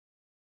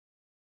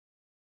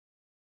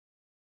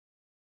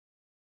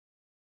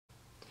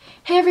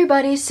Hey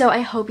everybody, so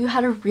I hope you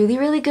had a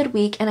really good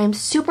week and I'm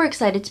super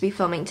excited to be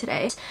filming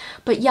today.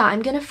 But yeah,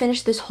 I'm gonna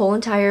finish this whole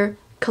entire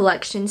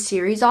collection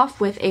series off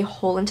with a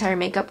whole entire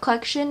makeup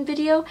collection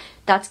video.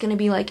 That's gonna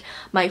be like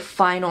my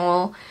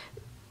final,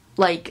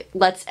 like,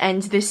 let's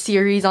end this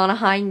series on a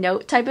high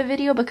note type of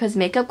video, because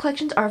makeup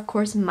collections are of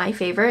course my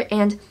favorite,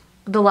 and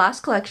the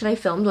last collection I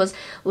filmed was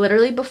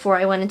literally before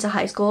I went into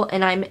high school,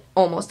 and I'm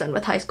almost done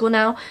with high school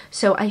now,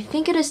 so I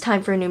think it is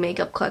time for a new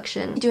makeup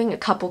collection. I'm doing a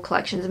couple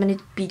collections. I'm going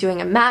to be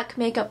doing a MAC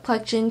makeup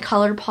collection,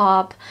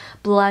 ColourPop,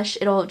 blush.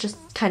 It'll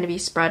just kind of be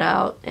spread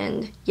out,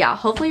 and yeah,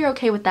 hopefully you're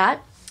okay with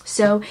that.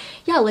 So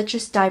yeah, let's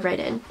just dive right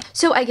in.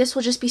 So I guess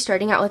we'll just be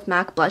starting out with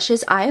MAC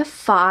blushes. I have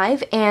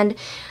 5, and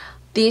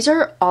these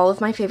are all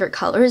of my favorite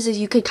colors. As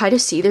you could kind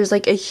of see, there's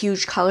like a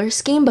huge color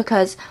scheme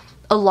because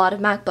a lot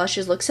of MAC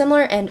blushes look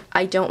similar and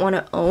I don't want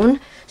to own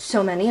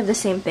so many of the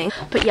same thing.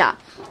 But yeah,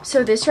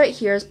 so this right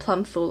here is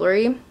Plum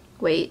Foolery.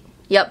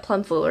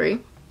 Plum Foolery.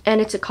 And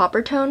it's a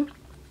copper tone.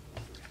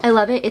 I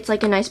love it. It's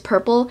like a nice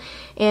purple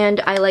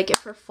and I like it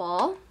for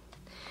fall.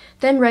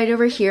 Then right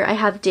over here I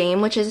have Dame,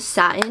 which is a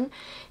satin.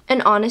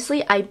 And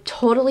honestly, I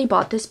totally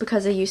bought this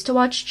because I used to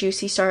watch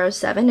Juicy Star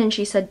 07 and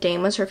she said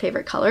Dame was her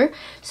favorite color.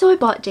 So I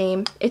bought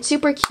Dame. It's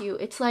super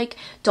cute. It's like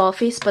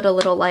Dollface but a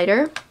little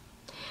lighter.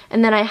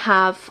 And then I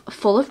have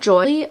Full of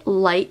Joy,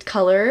 light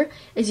color.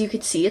 As you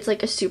can see, it's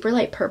like a super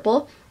light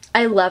purple.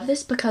 I love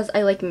this because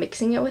I like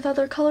mixing it with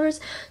other colors.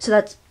 So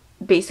that's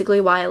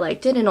basically why I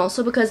liked it. And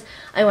also because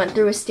I went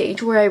through a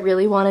stage where I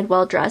really wanted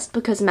Well Dressed,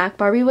 because Mac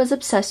Barbie was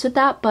obsessed with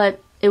that,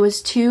 but it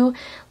was too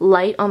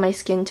light on my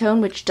skin tone,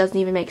 which doesn't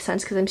even make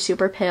sense because I'm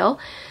super pale.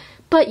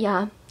 But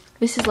yeah,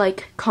 this is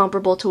like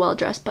comparable to Well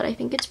Dressed, but I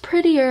think it's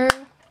prettier.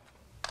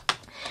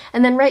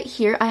 And then right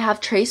here I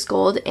have Trace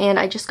Gold, and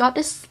I just got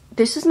this.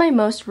 This is my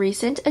most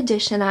recent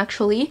addition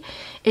actually.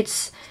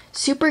 It's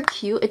super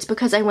cute. It's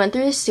because I went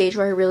through this stage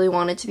where I really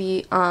wanted to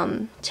be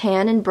tan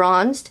and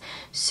bronzed.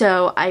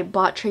 So I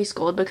bought Trace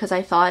Gold because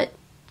I thought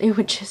it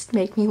would just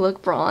make me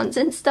look bronze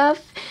and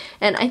stuff.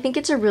 And I think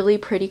it's a really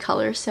pretty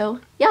color. So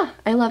yeah,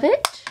 I love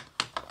it.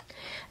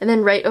 And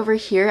then right over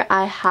here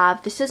I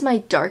have, this is my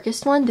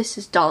darkest one. This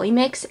is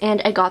Dollymix, and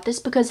I got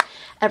this because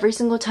every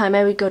single time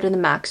I would go to the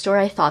MAC store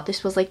I thought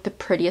this was like the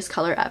prettiest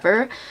color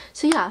ever.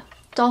 So yeah,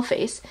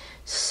 Dollface.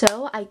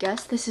 So I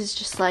guess this is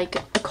just like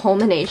a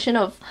culmination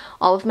of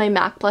all of my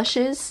MAC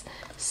blushes.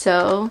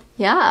 So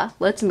yeah,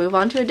 let's move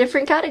on to a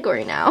different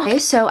category now. Okay,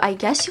 so I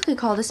guess you could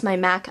call this my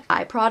MAC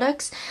eye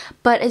products,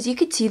 but as you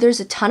can see there's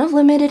a ton of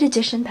limited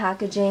edition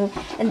packaging,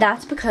 and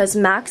that's because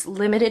MAC's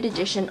limited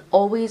edition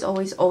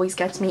always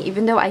gets me,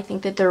 even though I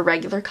think that their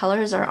regular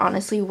colors are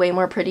honestly way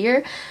more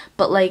prettier,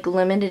 but like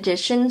limited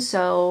edition,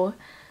 so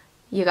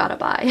you gotta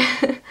buy.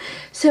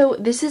 So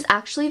this is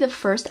actually the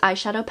first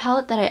eyeshadow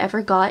palette that I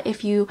ever got.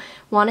 If you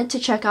wanted to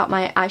check out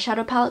my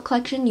eyeshadow palette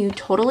collection, you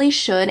totally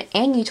should,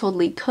 and you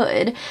totally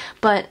could.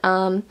 But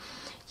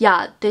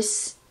yeah,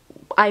 this,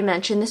 I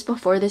mentioned this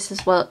before, this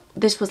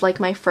was like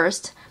my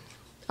first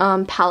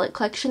palette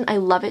collection. I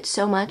love it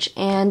so much,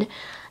 and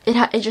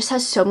it just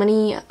has so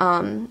many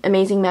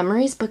amazing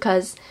memories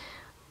because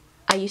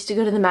I used to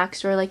go to the MAC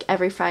store like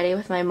every Friday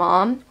with my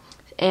mom.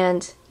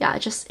 And yeah,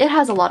 it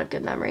has a lot of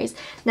good memories.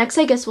 Next,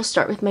 I guess we'll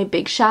start with my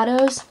big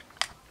shadows.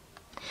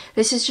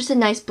 This is just a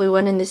nice blue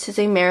one, and this is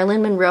a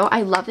Marilyn Monroe.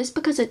 I love this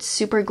because it's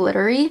super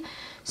glittery,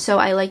 so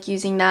I like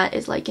using that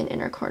as like an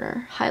inner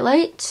corner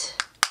highlight.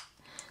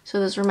 So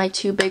those were my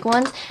 2 big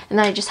ones, and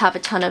then I just have a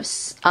ton of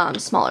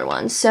smaller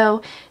ones.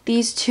 So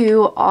these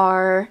 2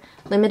 are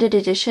limited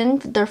edition.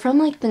 They're from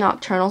like the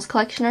Nocturnals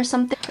collection or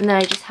something. And then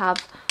I just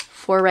have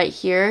 4 right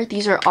here.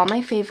 These are all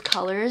my fave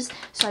colors,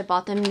 so I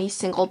bought them in these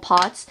single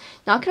pots.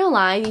 Not gonna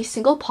lie, these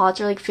single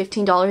pots are like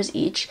 $15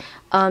 each.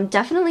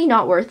 Definitely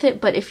not worth it,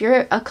 but if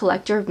you're a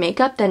collector of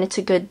makeup, then it's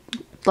a good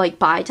like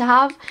buy to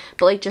have.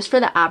 But like just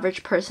for the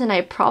average person, I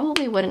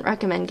probably wouldn't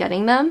recommend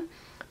getting them.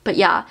 But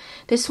yeah,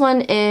 this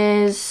one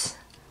is,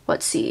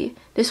 let's see,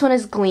 this one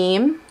is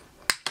Gleam.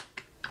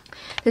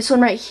 This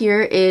one right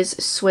here is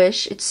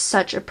Swish. It's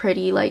such a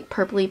pretty like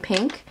purpley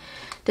pink.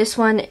 This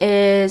one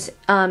is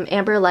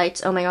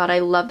Amberlights. Oh my god, I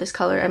love this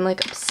color. I'm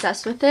like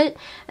obsessed with it.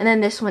 And then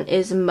this one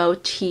is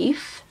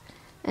Motif,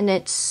 and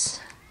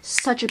it's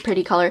such a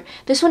pretty color.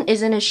 This one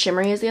isn't as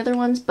shimmery as the other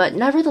ones, but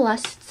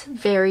nevertheless, it's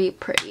very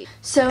pretty.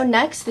 So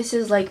next, this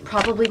is like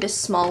probably the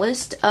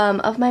smallest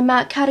of my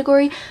MAC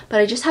category,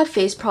 but I just have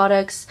face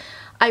products.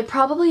 I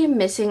probably am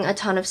missing a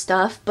ton of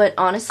stuff, but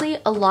honestly,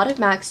 a lot of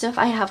MAC stuff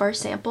I have are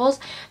samples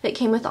that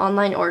came with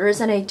online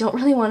orders, and I don't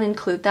really want to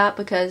include that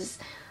because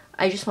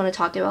I just want to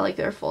talk about like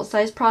their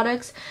full-size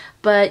products.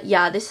 But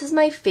yeah, this is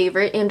my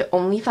favorite and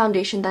only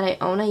foundation that I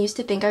own. I used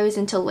to think I was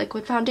into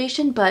liquid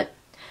foundation, but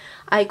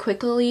I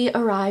quickly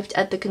arrived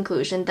at the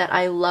conclusion that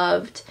I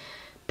loved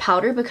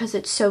powder because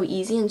it's so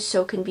easy and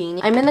so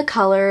convenient. I'm in the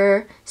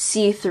color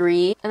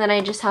C3, and then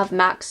I just have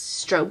MAC's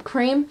Strobe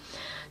Cream.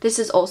 This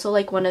is also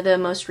like one of the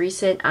most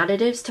recent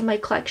additives to my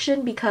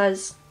collection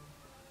because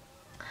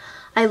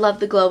I love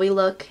the glowy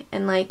look,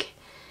 and like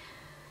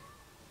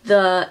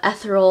the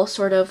ethereal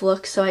sort of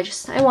look, so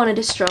I wanted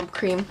a strobe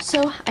cream,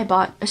 so I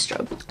bought a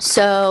strobe.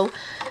 So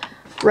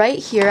right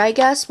here, I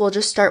guess we'll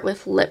just start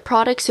with lip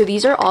products. So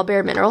these are all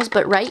bare minerals,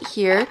 but right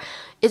here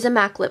is a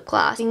MAC lip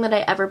gloss thing that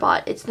I ever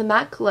bought. It's the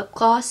MAC lip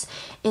gloss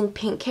in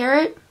Pink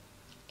Karat,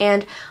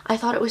 and I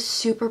thought it was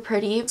super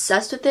pretty.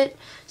 Obsessed with it,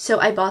 so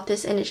I bought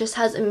this, and it just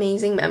has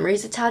amazing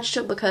memories attached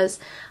to it because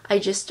I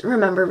just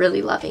remember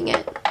really loving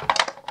it.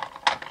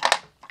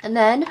 And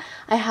then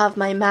I have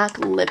my MAC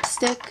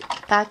lipstick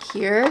back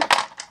here.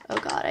 Oh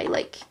god,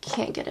 I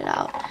can't get it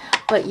out.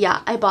 But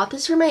yeah, I bought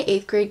this for my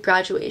 8th grade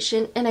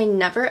graduation, and I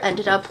never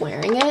ended up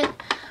wearing it,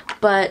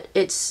 but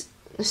it's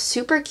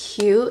super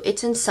cute.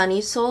 It's in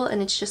Sunny Seoul,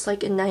 and it's just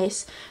like a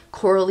nice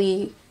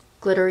corally,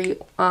 glittery,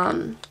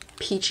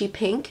 peachy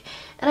pink.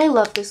 And I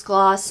love this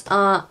gloss.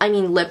 I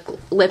mean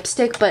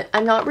lipstick, but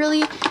I'm not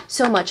really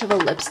so much of a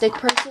lipstick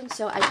person,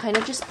 so I kind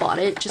of just bought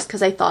it just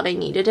because I thought I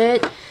needed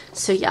it.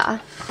 So yeah.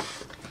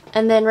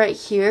 And then right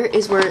here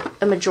is where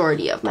a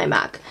majority of my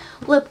MAC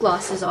lip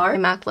glosses are. My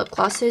MAC lip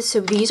glosses.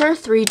 So these are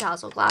 3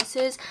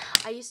 Dazzleglasses.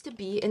 I used to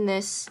be in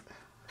this...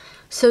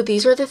 So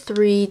these are the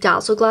 3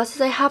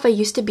 Dazzleglasses I have. I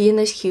used to be in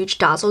this huge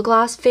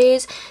Dazzleglass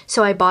phase,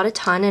 so I bought a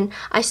ton, and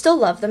I still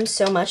love them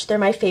so much. They're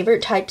my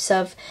favorite types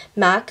of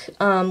MAC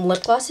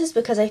lip glosses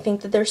because I think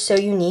that they're so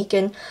unique,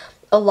 and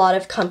a lot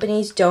of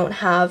companies don't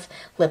have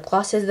lip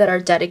glosses that are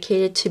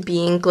dedicated to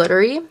being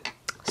glittery.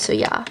 So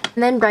yeah.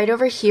 And then right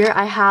over here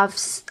I have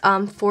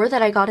 4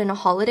 that I got in a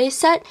holiday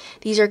set.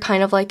 These are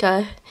kind of like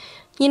a,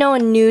 you know, a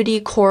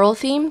nudie coral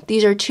theme.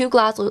 These are 2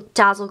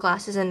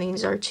 Dazzleglasses, and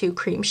these are 2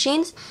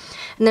 Cremesheens.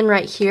 And then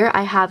right here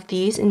I have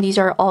these, and these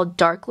are all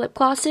dark lip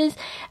glosses,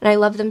 and I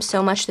love them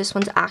so much. This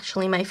one's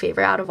actually my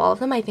favorite out of all of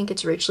them. I think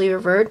it's richly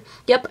revered.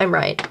 Yep, I'm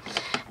right.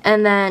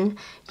 And then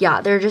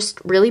yeah, they're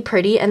just really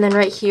pretty. And then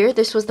right here,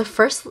 this was the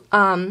first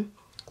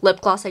lip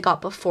gloss I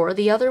got before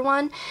the other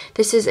one.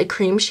 This is a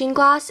Cremesheen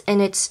gloss,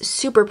 and it's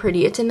super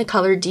pretty. It's in the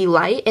color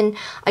Delight, and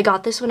I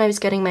got this when I was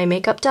getting my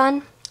makeup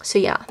done. So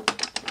yeah,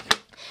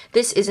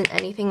 this isn't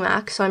anything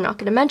MAC, so I'm not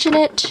going to mention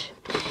it.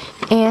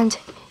 And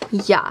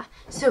yeah,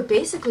 so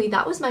basically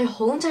that was my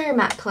whole entire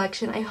MAC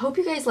collection. I hope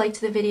you guys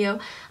liked the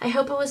video. I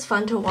hope it was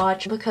fun to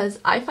watch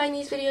because I find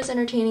these videos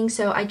entertaining,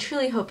 so I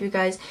truly hope you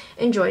guys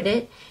enjoyed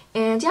it.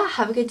 And yeah,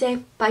 have a good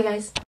day. Bye guys.